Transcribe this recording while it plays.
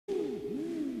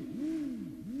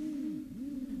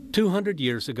200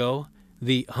 years ago,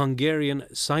 the Hungarian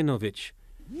Sinovic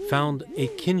found a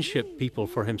kinship people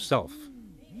for himself.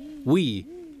 We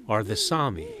are the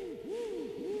Sami.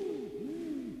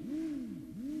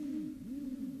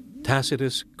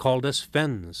 Tacitus called us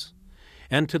Finns,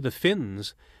 and to the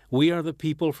Finns, we are the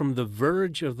people from the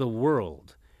verge of the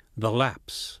world, the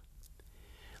Lapps.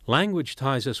 Language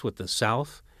ties us with the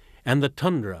south, and the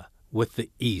tundra with the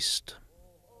east.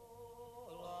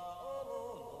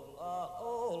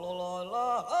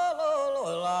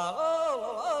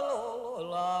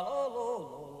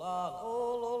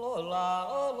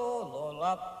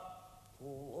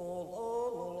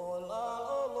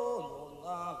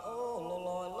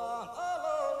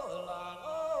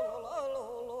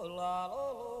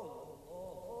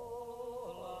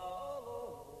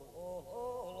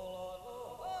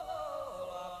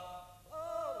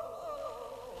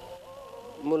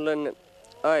 Mulla on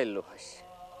ailuhas,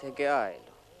 tekee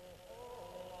ailu.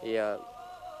 Ja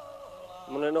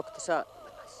mulla on okta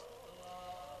saamenas.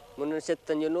 Mun on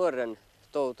sitten jo nuoren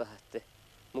toutahatte.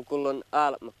 Mun kulla on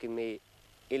almakimi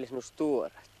ilsnus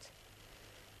tuorat.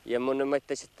 Ja mun on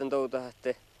maitte sitten toutahatte,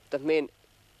 että min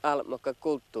almakka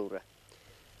kulttuura.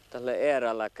 Tällä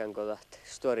eräläkään kohdat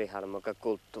storihalmakka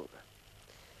kulttuura.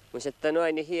 Mun sitten on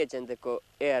aina hietsenteko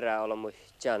erää olla mun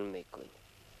janmikuin.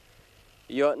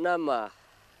 Jo nämä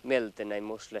meltenäin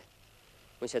musle.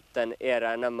 Mun sitten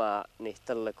erää nämä niin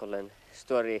tällä kollen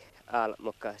stori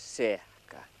almakka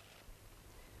seäkään.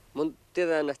 Mun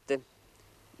tiedän, että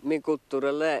min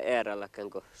kulttuurilla ei eräälläkään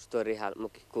kuin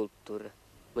storihalmakki kulttuuri.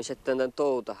 Mun sitten tämän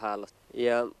toutahaalot.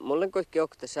 Ja mulla on kaikki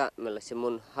okta saamella se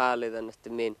mun haalitan, että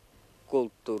min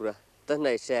kulttuura tänne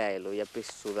ei säily ja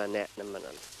pissuuta nähdämään.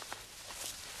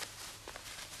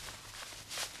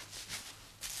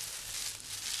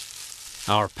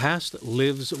 Our past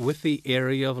lives with the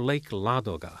area of Lake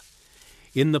Ladoga,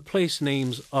 in the place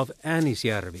names of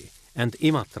Anisjärvi and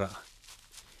Imatra.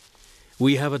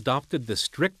 We have adopted the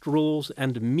strict rules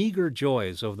and meager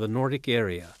joys of the Nordic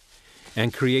area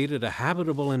and created a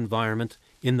habitable environment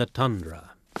in the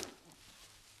tundra.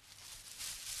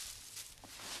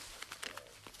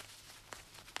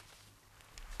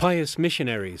 Pious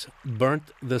missionaries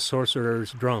burnt the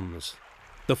sorcerers' drums,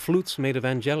 the flutes made of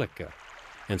angelica,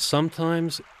 and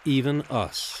sometimes even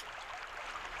us.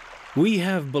 We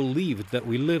have believed that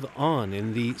we live on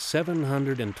in the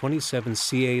 727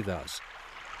 siedas,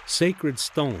 sacred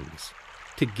stones,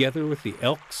 together with the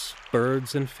elks,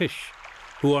 birds, and fish,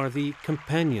 who are the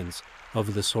companions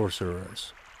of the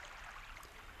sorcerers.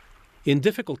 In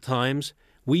difficult times,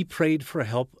 we prayed for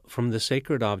help from the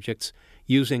sacred objects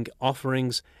using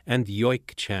offerings and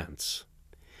yoik chants.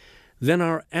 Then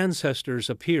our ancestors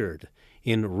appeared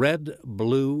in red,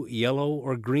 blue, yellow,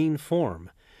 or green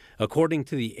form, according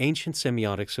to the ancient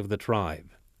semiotics of the tribe.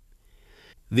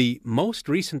 The most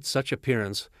recent such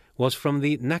appearance was from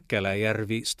the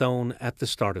Näkkäläjärvi stone at the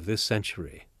start of this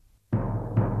century.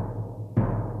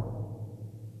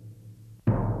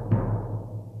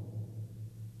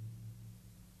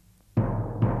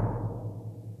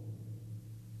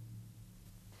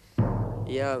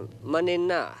 Ja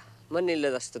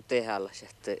manille tästä tehdään,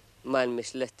 että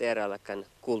maailmassa lehti eräälläkään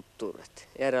kulttuurit,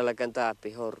 eräälläkään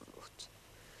taapi horruut.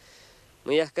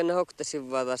 Mä ehkä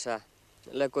hoktasin vaan tässä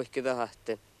läkoihki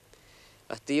tahte,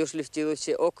 että jos lyhtii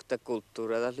tuossa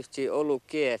oktakulttuuria, tai lyhtii olu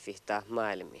kiefihtaa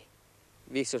maailmiin,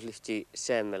 viisos lyhtii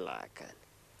semmelääkään.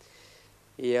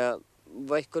 Ja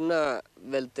vaikka nämä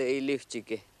välte ei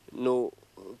lyhtikin, no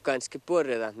kanski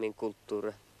puoretaan min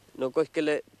kulttuuri, no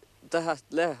koihkele tähän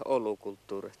olu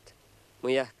kulttuurit. Mä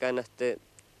ehkä nähte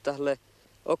tälle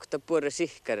okta puore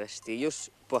sihkärästi,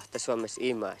 jos pohta Suomessa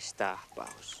imaisi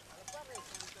tahpaus.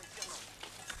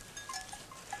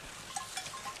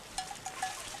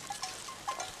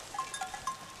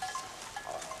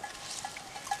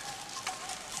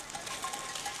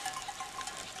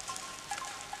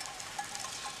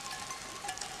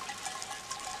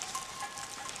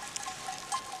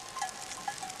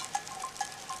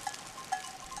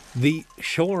 The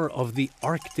shore of the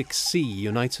Arctic Sea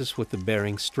unites us with the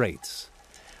Bering Straits.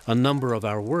 A number of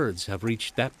our words have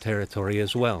reached that territory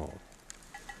as well.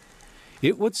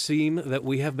 It would seem that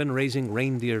we have been raising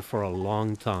reindeer for a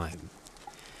long time.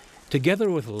 Together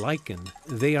with lichen,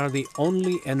 they are the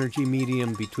only energy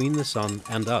medium between the sun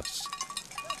and us.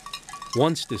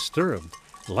 Once disturbed,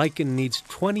 lichen needs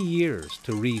 20 years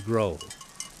to regrow.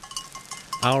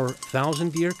 Our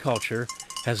 1,000-year culture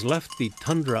has left the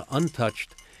tundra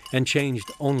untouched and changed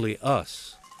only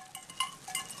us.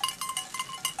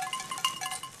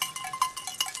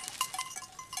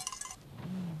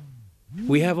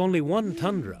 We have only one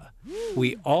tundra.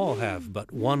 We all have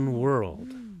but one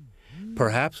world.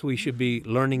 Perhaps we should be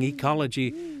learning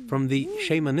ecology from the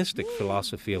shamanistic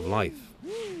philosophy of life.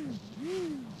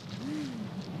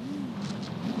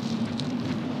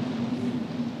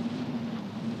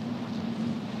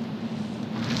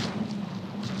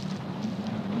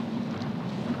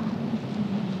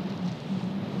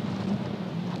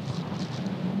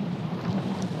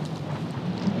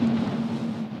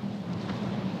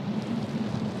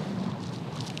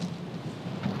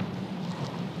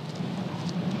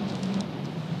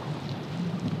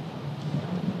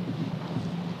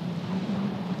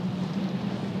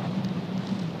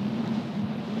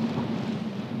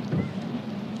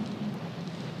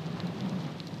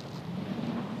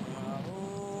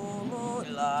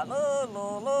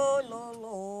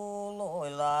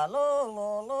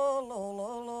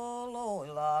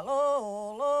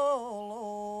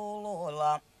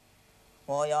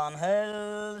 Pojan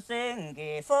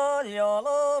Helsinki faljo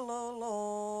lo lo lo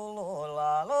lo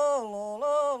la lo lo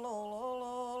lo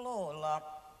lo lo la.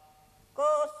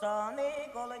 Kossani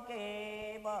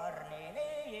kolke barnini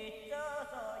itsa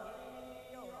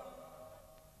sajiyo.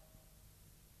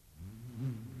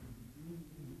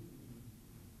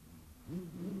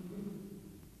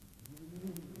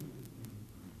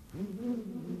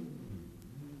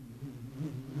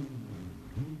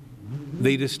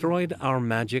 They destroyed our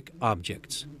magic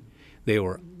objects. They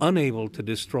were unable to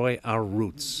destroy our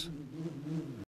roots.